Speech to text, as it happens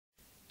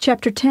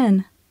Chapter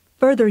 10.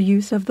 Further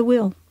Use of the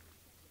Will.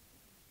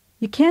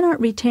 You cannot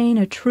retain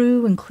a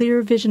true and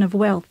clear vision of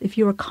wealth if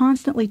you are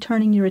constantly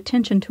turning your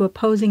attention to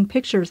opposing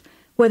pictures,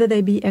 whether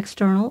they be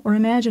external or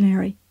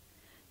imaginary.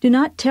 Do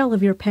not tell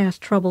of your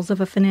past troubles of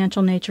a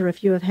financial nature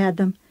if you have had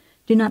them.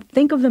 Do not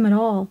think of them at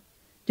all.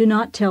 Do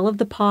not tell of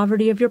the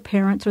poverty of your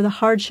parents or the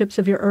hardships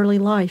of your early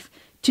life.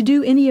 To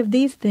do any of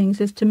these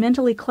things is to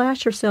mentally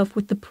class yourself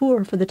with the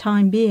poor for the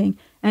time being,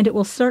 and it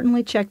will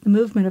certainly check the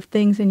movement of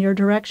things in your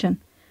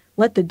direction.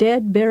 Let the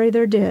dead bury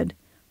their dead.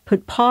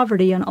 Put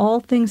poverty and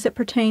all things that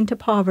pertain to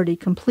poverty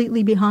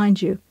completely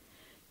behind you.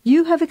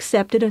 You have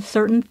accepted a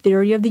certain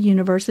theory of the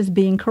universe as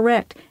being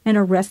correct, and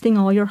are resting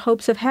all your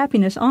hopes of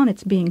happiness on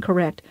its being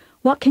correct.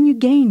 What can you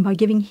gain by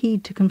giving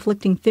heed to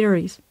conflicting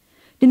theories?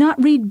 Do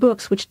not read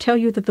books which tell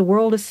you that the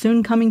world is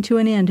soon coming to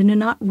an end, and do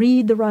not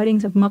read the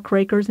writings of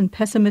muckrakers and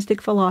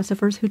pessimistic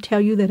philosophers who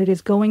tell you that it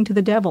is going to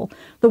the devil.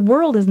 The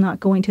world is not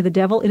going to the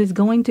devil, it is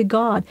going to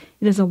God.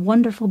 It is a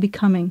wonderful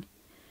becoming.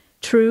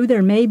 True,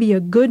 there may be a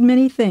good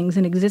many things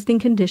in existing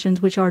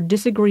conditions which are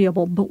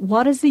disagreeable, but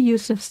what is the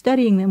use of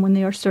studying them when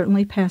they are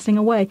certainly passing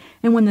away,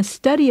 and when the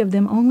study of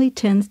them only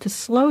tends to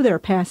slow their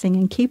passing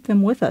and keep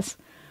them with us?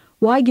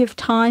 Why give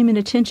time and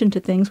attention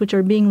to things which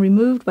are being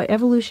removed by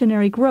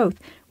evolutionary growth,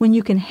 when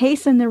you can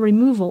hasten their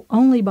removal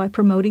only by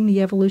promoting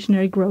the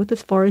evolutionary growth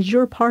as far as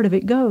your part of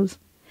it goes?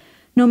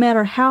 No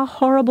matter how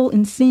horrible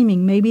in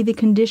seeming may be the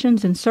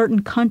conditions in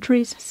certain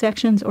countries,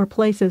 sections, or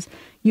places,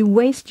 you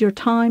waste your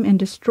time and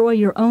destroy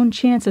your own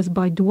chances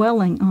by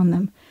dwelling on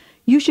them.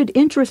 You should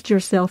interest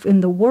yourself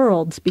in the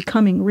world's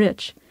becoming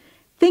rich.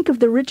 Think of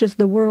the riches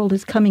the world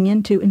is coming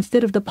into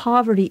instead of the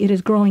poverty it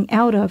is growing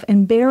out of,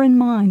 and bear in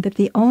mind that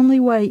the only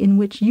way in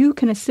which you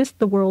can assist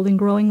the world in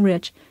growing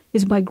rich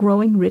is by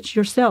growing rich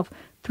yourself,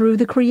 through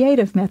the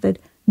creative method,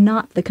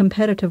 not the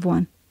competitive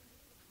one.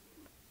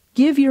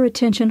 Give your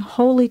attention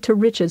wholly to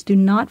riches. Do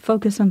not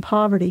focus on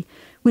poverty.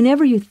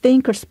 Whenever you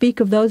think or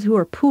speak of those who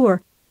are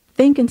poor,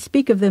 think and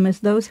speak of them as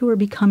those who are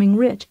becoming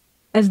rich,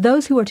 as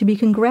those who are to be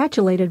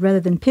congratulated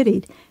rather than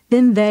pitied.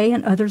 Then they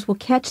and others will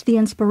catch the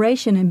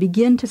inspiration and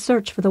begin to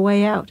search for the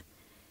way out.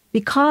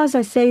 Because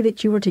I say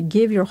that you are to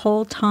give your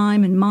whole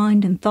time and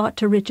mind and thought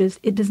to riches,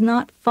 it does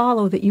not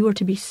follow that you are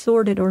to be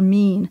sordid or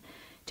mean.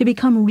 To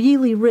become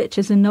really rich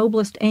is the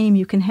noblest aim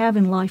you can have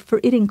in life,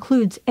 for it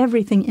includes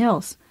everything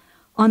else.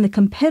 On the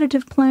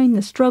competitive plane,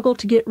 the struggle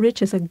to get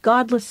rich is a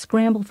godless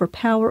scramble for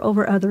power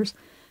over others.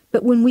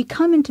 But when we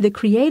come into the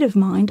creative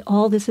mind,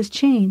 all this is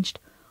changed.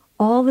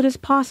 All that is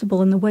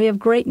possible in the way of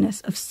greatness,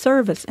 of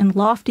service, and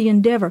lofty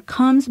endeavor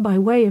comes by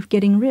way of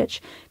getting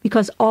rich,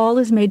 because all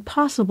is made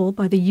possible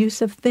by the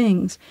use of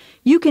things.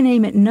 You can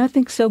aim at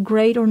nothing so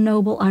great or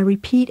noble, I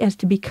repeat, as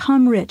to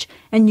become rich,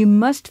 and you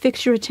must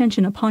fix your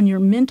attention upon your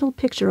mental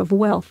picture of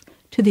wealth,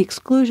 to the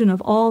exclusion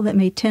of all that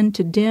may tend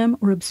to dim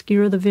or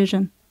obscure the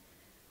vision.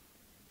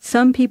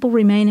 Some people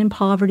remain in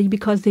poverty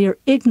because they are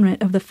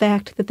ignorant of the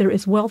fact that there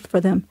is wealth for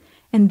them,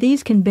 and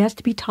these can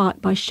best be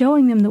taught by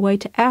showing them the way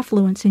to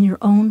affluence in your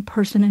own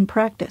person and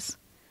practice.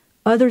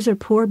 Others are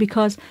poor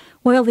because,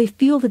 while they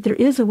feel that there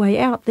is a way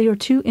out, they are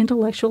too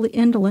intellectually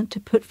indolent to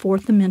put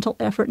forth the mental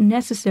effort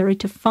necessary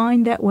to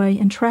find that way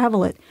and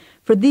travel it.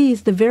 For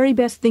these, the very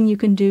best thing you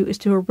can do is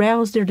to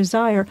arouse their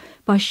desire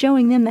by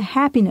showing them the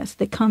happiness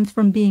that comes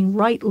from being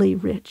rightly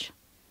rich.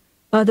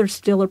 Others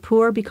still are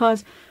poor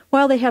because,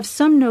 while they have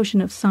some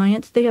notion of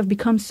science, they have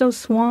become so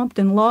swamped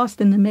and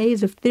lost in the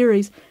maze of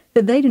theories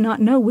that they do not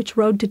know which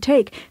road to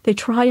take. They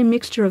try a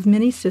mixture of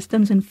many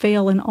systems and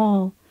fail in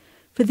all.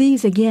 For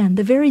these, again,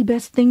 the very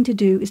best thing to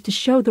do is to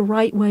show the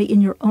right way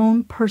in your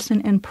own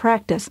person and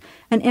practice.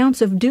 An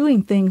ounce of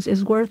doing things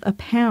is worth a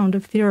pound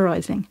of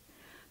theorizing.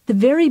 The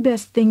very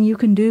best thing you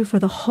can do for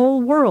the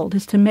whole world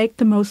is to make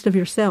the most of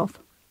yourself.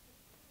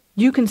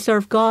 You can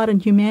serve God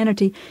and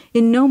humanity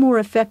in no more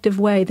effective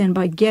way than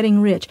by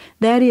getting rich.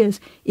 That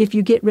is, if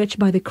you get rich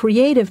by the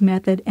creative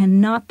method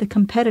and not the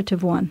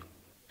competitive one.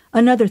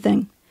 Another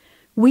thing.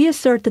 We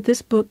assert that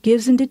this book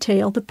gives in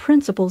detail the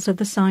principles of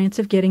the science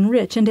of getting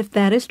rich, and if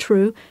that is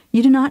true,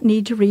 you do not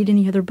need to read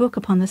any other book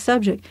upon the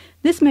subject.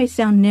 This may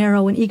sound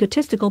narrow and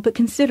egotistical, but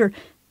consider,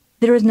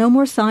 there is no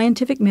more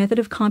scientific method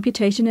of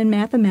computation in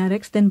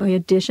mathematics than by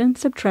addition,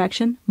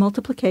 subtraction,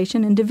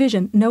 multiplication, and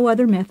division. No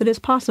other method is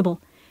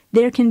possible.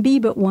 There can be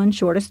but one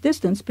shortest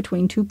distance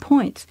between 2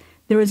 points.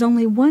 There is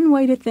only one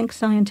way to think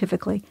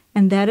scientifically,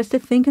 and that is to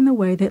think in the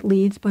way that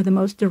leads by the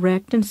most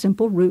direct and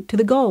simple route to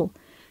the goal.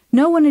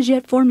 No one has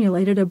yet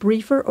formulated a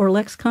briefer or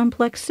less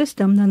complex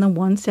system than the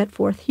one set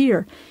forth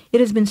here.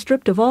 It has been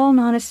stripped of all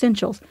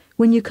non-essentials.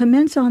 When you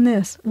commence on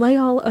this, lay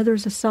all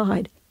others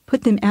aside.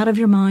 Put them out of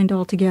your mind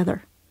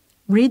altogether.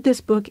 Read this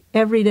book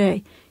every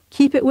day.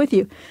 Keep it with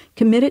you.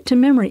 Commit it to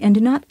memory, and do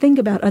not think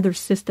about other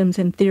systems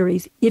and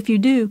theories. If you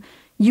do,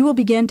 you will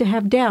begin to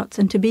have doubts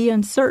and to be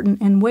uncertain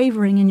and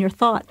wavering in your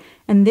thought,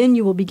 and then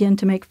you will begin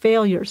to make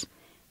failures.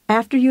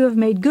 After you have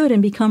made good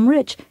and become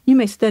rich, you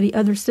may study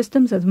other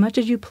systems as much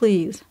as you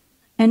please.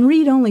 And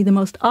read only the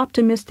most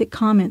optimistic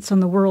comments on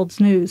the world's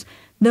news,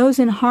 those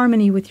in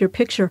harmony with your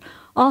picture.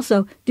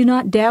 Also, do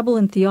not dabble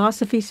in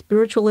theosophy,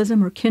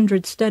 spiritualism, or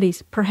kindred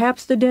studies.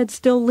 Perhaps the dead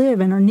still live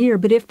and are near,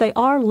 but if they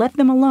are, let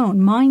them alone.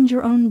 Mind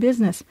your own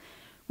business.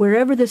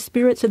 Wherever the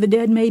spirits of the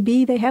dead may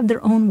be, they have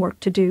their own work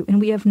to do, and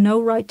we have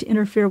no right to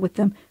interfere with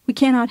them. We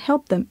cannot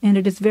help them, and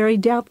it is very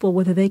doubtful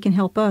whether they can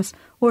help us,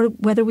 or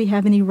whether we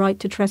have any right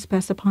to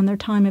trespass upon their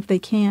time if they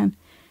can.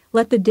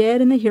 Let the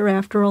dead and the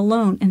hereafter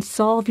alone, and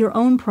solve your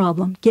own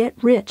problem.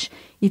 Get rich.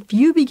 If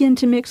you begin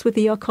to mix with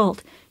the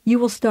occult, you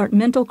will start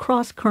mental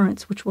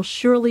cross-currents which will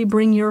surely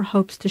bring your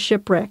hopes to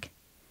shipwreck.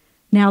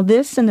 Now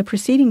this and the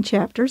preceding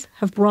chapters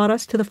have brought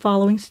us to the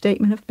following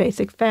statement of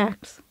basic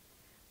facts.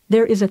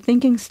 There is a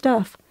thinking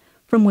stuff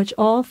from which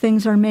all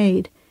things are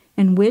made,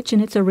 and which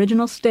in its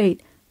original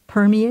state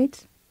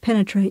permeates,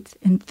 penetrates,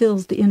 and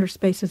fills the inner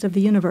spaces of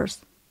the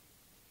universe.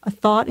 A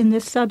thought in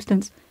this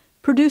substance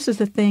produces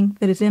a thing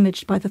that is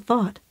imaged by the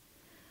thought.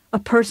 A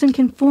person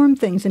can form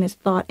things in his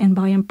thought, and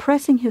by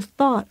impressing his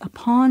thought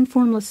upon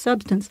formless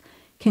substance,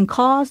 can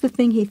cause the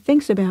thing he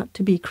thinks about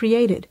to be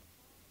created.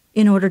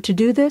 In order to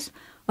do this,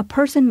 a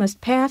person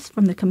must pass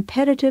from the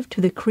competitive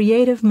to the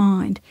creative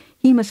mind.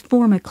 He must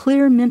form a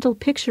clear mental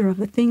picture of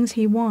the things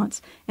he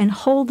wants, and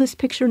hold this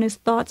picture in his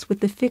thoughts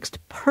with the fixed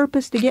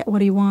purpose to get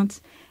what he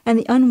wants, and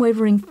the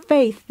unwavering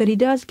faith that he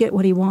does get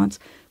what he wants,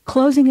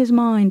 closing his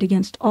mind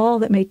against all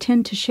that may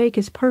tend to shake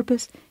his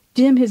purpose,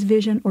 dim his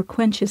vision, or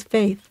quench his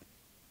faith.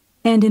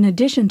 And in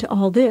addition to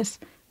all this,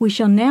 we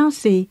shall now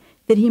see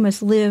that he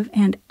must live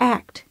and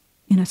act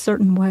in a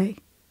certain way.